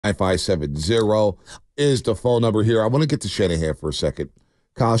9570 is the phone number here. I want to get to Shanahan for a second.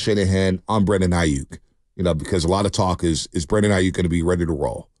 Kyle Shanahan on Brandon Ayuk. Because a lot of talk is Brandon Ayuk going to be ready to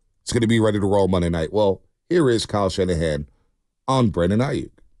roll? It's going to be ready to roll Monday night. Well, here is Kyle Shanahan on Brandon Ayuk.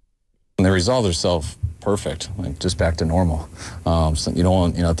 And they resolve themselves perfect, like just back to normal.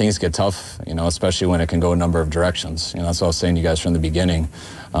 So things get tough, especially when it can go a number of directions. That's what I was saying to you guys from the beginning.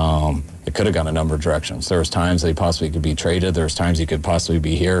 It could have gone a number of directions. There was times that he possibly could be traded. There was times he could possibly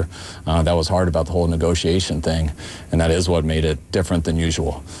be here. That was hard about the whole negotiation thing, and that is what made it different than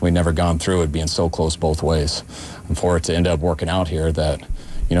usual. We never gone through it being so close both ways. And for it to end up working out here that,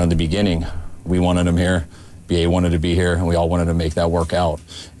 in the beginning, we wanted him here. BA wanted to be here, and we all wanted to make that work out.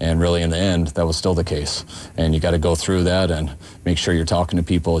 And really, in the end, that was still the case. And you got to go through that and make sure you're talking to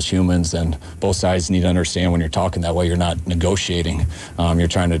people as humans. And both sides need to understand when you're talking that way, you're not negotiating. You're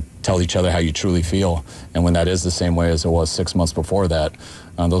trying to tell each other how you truly feel. And when that is the same way as it was 6 months before that,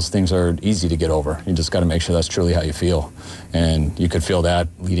 those things are easy to get over. You just got to make sure that's truly how you feel. And you could feel that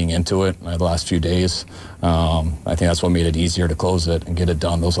leading into it the last few days. I think that's what made it easier to close it and get it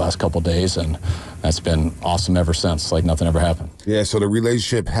done those last couple of days. And that's been awesome ever since, like nothing ever happened. Yeah, so the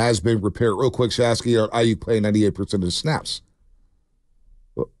relationship has been repaired. Real quick, Shasky, are Ayuk playing 98% of the snaps?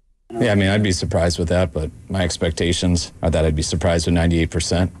 Yeah, I'd be surprised with that, but my expectations are that I'd be surprised with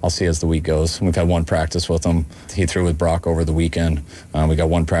 98%. I'll see as the week goes. We've had one practice with him. He threw with Brock over the weekend. We got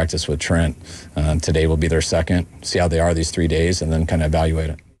one practice with Trent. Today will be their second. See how they are these 3 days, and then kind of evaluate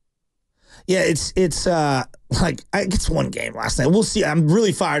it. Yeah, it's one game last night. We'll see. I'm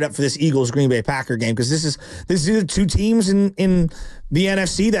really fired up for this Eagles-Green Bay Packer game because this is the two teams in the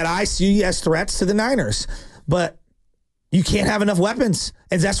NFC that I see as threats to the Niners. But you can't have enough weapons.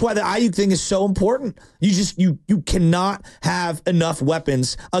 And that's why the Ayuk thing is so important. You cannot have enough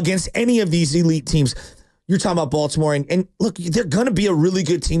weapons against any of these elite teams. You're talking about Baltimore, and look, they're going to be a really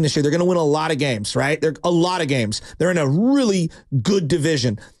good team this year. They're going to win a lot of games, right? They're a lot of games. They're in a really good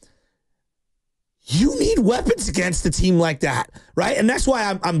division. You need weapons against a team like that, right? And that's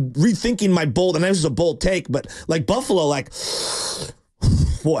why I'm rethinking my bold, and this is a bold take, but like Buffalo,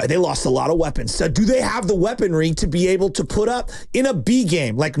 boy, they lost a lot of weapons. So do they have the weaponry to be able to put up in a B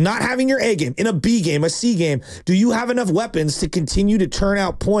game, like not having your A game, in a B game, a C game? Do you have enough weapons to continue to turn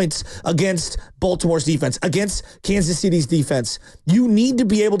out points against Baltimore's defense, against Kansas City's defense? You need to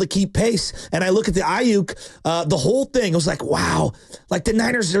be able to keep pace. And I look at the Ayuk, the whole thing, I was like, wow, like the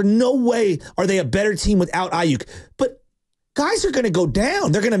Niners, there's no way are they a better team without Ayuk. But guys are going to go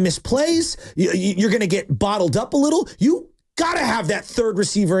down. They're going to miss plays. You're going to get bottled up a little. You got to have that third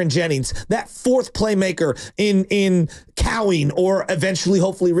receiver in Jennings, that fourth playmaker in Cowing, or eventually,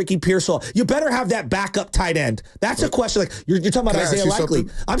 hopefully, Ricky Pearsall. You better have that backup tight end. That's a question. Like you're talking about Isaiah Likely.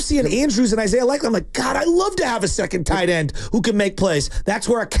 I'm seeing Andrews and Isaiah Likely. I'm like, God, I love to have a second tight end who can make plays. That's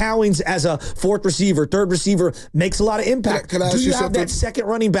where a Cowings as a fourth receiver, third receiver makes a lot of impact. Can I ask Do you have something? that second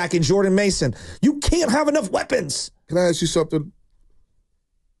running back in Jordan Mason? You can't have enough weapons. Can I ask you something?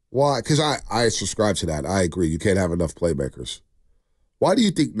 Why? Because I subscribe to that. I agree. You can't have enough playmakers. Why do you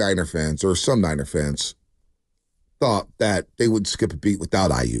think Niner fans, or some Niner fans, thought that they would skip a beat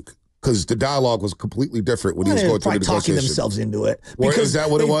without Ayuk? Because the dialogue was completely different when he was going through the negotiation. Talking themselves into it. Well, is that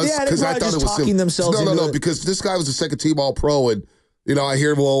what it was? Yeah, because I thought it was talking themselves into it. No, because this guy was a second team All Pro, and I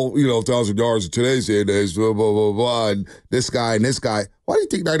hear 1,000 yards in today's days, blah blah blah blah, and this guy. Why do you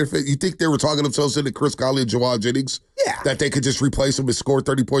think Niner fans? You think they were talking themselves into Chris Conley and Jawan Jennings? Yeah, that they could just replace him and score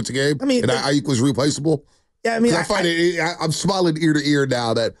 30 points a game. And Ayuk was replaceable. Yeah, I find I'm smiling ear to ear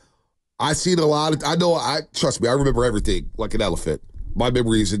now that I seen a lot of. Trust me, I remember everything like an elephant. My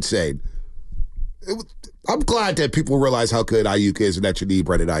memory is insane. I'm glad that people realize how good Ayuk is and that you need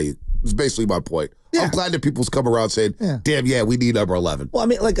Brandon Ayuk. It's basically my point. Yeah. I'm glad that people's come around saying, damn, yeah, we need number 11.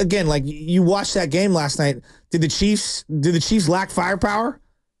 Well, you watched that game last night. Did the Chiefs lack firepower?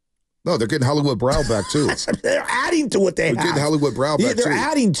 No, they're getting Hollywood Brown back, too. They're adding to what they have. They're getting Hollywood Brown back, they're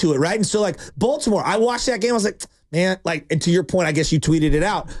adding to it, right? And so, Baltimore, I watched that game. I was like, man, and to your point, I guess you tweeted it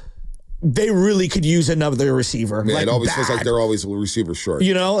out. They really could use another receiver. Man, it always feels like they're always a receiver short.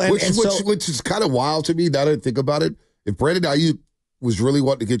 Which is kind of wild to me now that I think about it. If Brandon Ayuk was really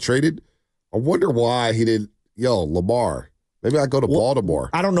wanting to get traded, I wonder why he didn't, Lamar. Maybe I go to Baltimore.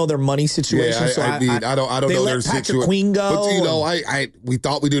 I don't know their money situation. I don't know their situation. Queen go. But we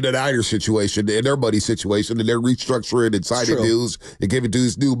thought we knew the Niners situation and their money situation, and they're restructuring and signing dudes and giving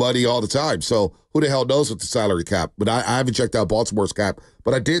dudes new money all the time. So who the hell knows with the salary cap? But I haven't checked out Baltimore's cap.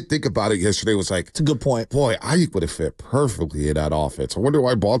 But I did think about it yesterday. It was like, It's a good point. boy, Ayuk would have fit perfectly in that offense. I wonder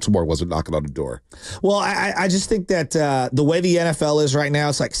why Baltimore wasn't knocking on the door. Well, I just think that the way the NFL is right now,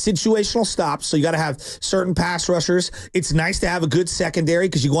 it's like situational stops. So you got to have certain pass rushers. It's nice to have a good secondary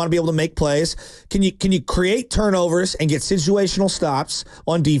because you want to be able to make plays. Can you create turnovers and get situational stops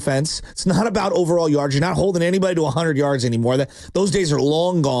on defense? It's not about overall yards. You're not holding anybody to 100 yards anymore. Those days are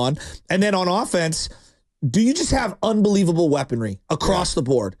long gone. And then on offense, do you just have unbelievable weaponry across the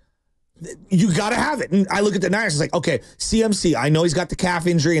board? You got to have it. And I look at the Niners, it's like, okay, CMC, I know he's got the calf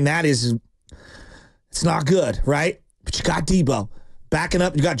injury, and it's not good, right? But you got Debo. Backing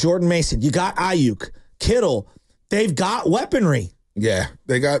up, you got Jordan Mason. You got Ayuk, Kittle. They've got weaponry. Yeah,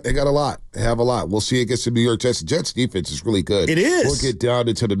 they got a lot. They have a lot. We'll see against the New York Jets. The Jets defense is really good. It is. We'll get down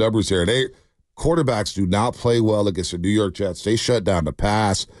into the numbers here. Quarterbacks do not play well against the New York Jets. They shut down the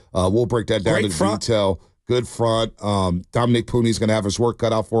pass. We'll break that down in detail. Good front. Dominic Pooney's going to have his work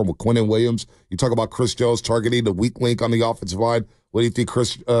cut out for him with Quinnen Williams. You talk about Chris Jones targeting the weak link on the offensive line. What do you think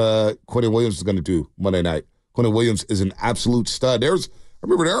Quinnen Williams is going to do Monday night? Quinnen Williams is an absolute stud. I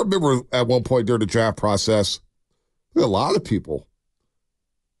remember at one point during the draft process, a lot of people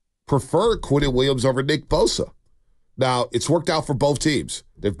prefer Quinnen Williams over Nick Bosa. Now, it's worked out for both teams.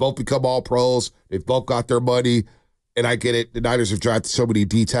 They've both become all pros. They've both got their money. And I get it. The Niners have drafted so many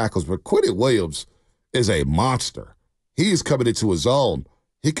D tackles, but Quinnen Williams is a monster. He is coming into his own.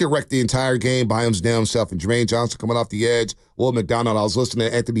 He can wreck the entire game by his damn self. And Jermaine Johnson coming off the edge. Will McDonald. I was listening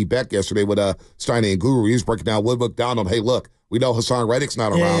to Anthony Beck yesterday with Steiner and Guru. He was breaking down Will McDonald. Hey, look, we know Hassan Reddick's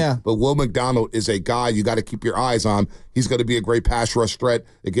not around, but Will McDonald is a guy you got to keep your eyes on. He's going to be a great pass rush threat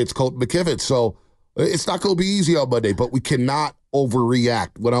against Colt McKivitz. So it's not going to be easy on Monday, but we cannot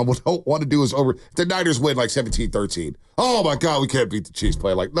overreact. What I don't want to do is the Niners win like 17-13. Oh, my God, we can't beat the Chiefs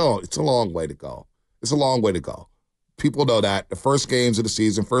play. Like, no, it's a long way to go. It's a long way to go. People know that. The first games of the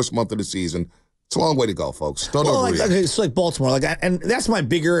season, first month of the season, it's a long way to go, folks. Don't overreact. It's like Baltimore. And that's my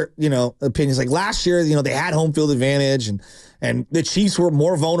bigger, opinions. Like last year, they had home field advantage and the Chiefs were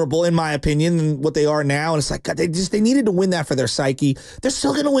more vulnerable, in my opinion, than what they are now. And it's like, God, they needed to win that for their psyche. They're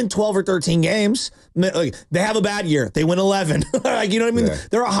still going to win 12 or 13 games. Like, they have a bad year. They win 11. Like, you know what I mean? Yeah.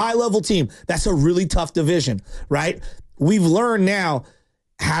 They're a high-level team. That's a really tough division, right? We've learned now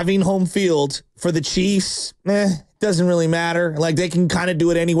having home field for the Chiefs, doesn't really matter. Like, they can kind of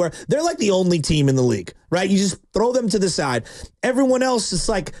do it anywhere. They're like the only team in the league, right? You just throw them to the side. Everyone else is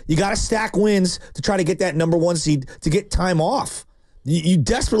like, you got to stack wins to try to get that number one seed to get time off. You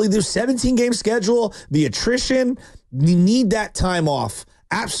desperately, there's 17-game schedule, the attrition, you need that time off.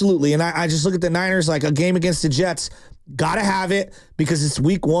 Absolutely. And I just look at the Niners like a game against the Jets. Got to have it because it's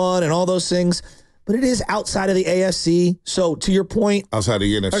week one and all those things. But it is outside of the AFC. So to your point, outside of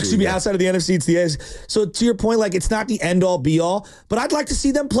the NFC. Outside of the NFC, it's the AFC. So to your point, like it's not the end-all, be-all. But I'd like to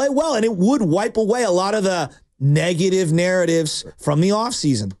see them play well, and it would wipe away a lot of the negative narratives from the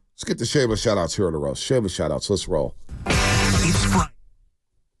offseason. Let's get the shameless shout-outs here on the roast. Shameless shout-outs. Let's roll.